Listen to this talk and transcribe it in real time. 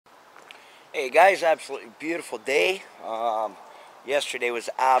Hey guys, absolutely beautiful day. Yesterday was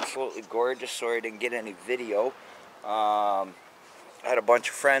absolutely gorgeous. Sorry I didn't get any video. Had a bunch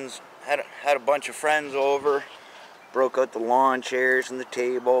of friends. Had a bunch of friends over. Broke out the lawn chairs and the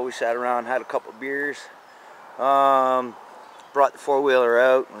table. We sat around, had a couple beers. Brought the four-wheeler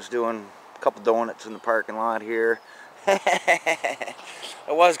out. Was doing a couple donuts in the parking lot here. I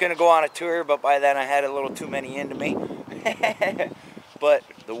was gonna go on a tour, but by then I had a little too many into me. But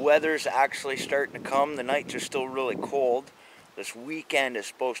the weather's actually starting to come. The nights are still really cold. This weekend is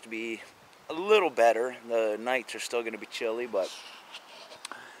supposed to be a little better. The nights are still going to be chilly, but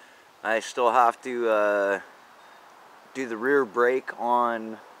I still have to do the rear brake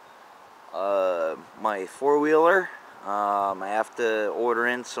on my four-wheeler. I have to order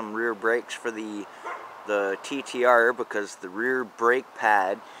in some rear brakes for the TTR because the rear brake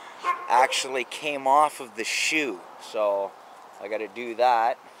pad actually came off of the shoe. So I got to do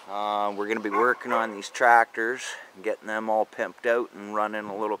that. We're going to be working on these tractors, getting them all pimped out and running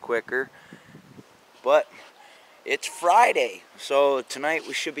a little quicker. But it's Friday, so tonight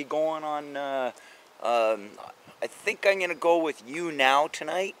we should be going on. I think I'm going to go with YouNow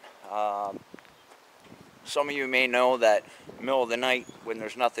tonight. Some of you may know that in the middle of the night when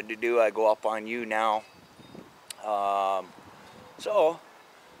there's nothing to do, I go up on YouNow. So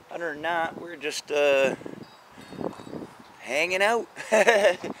other than that, we're just hanging out.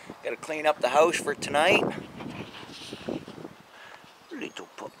 Gotta clean up the house for tonight. Little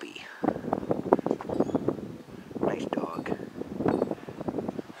puppy. Nice dog.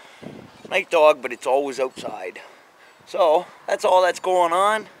 Nice dog, but it's always outside. So, that's all that's going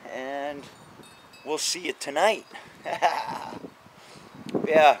on, and we'll see you tonight.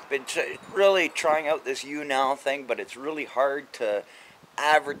 Yeah, been really trying out this YouNow thing, but it's really hard to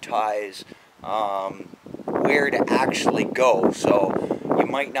advertise where to actually go. So you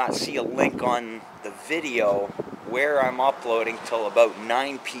might not see a link on the video where I'm uploading till about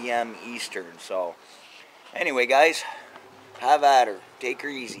 9 p.m. Eastern. So anyway, guys, have at her. Take her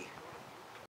easy.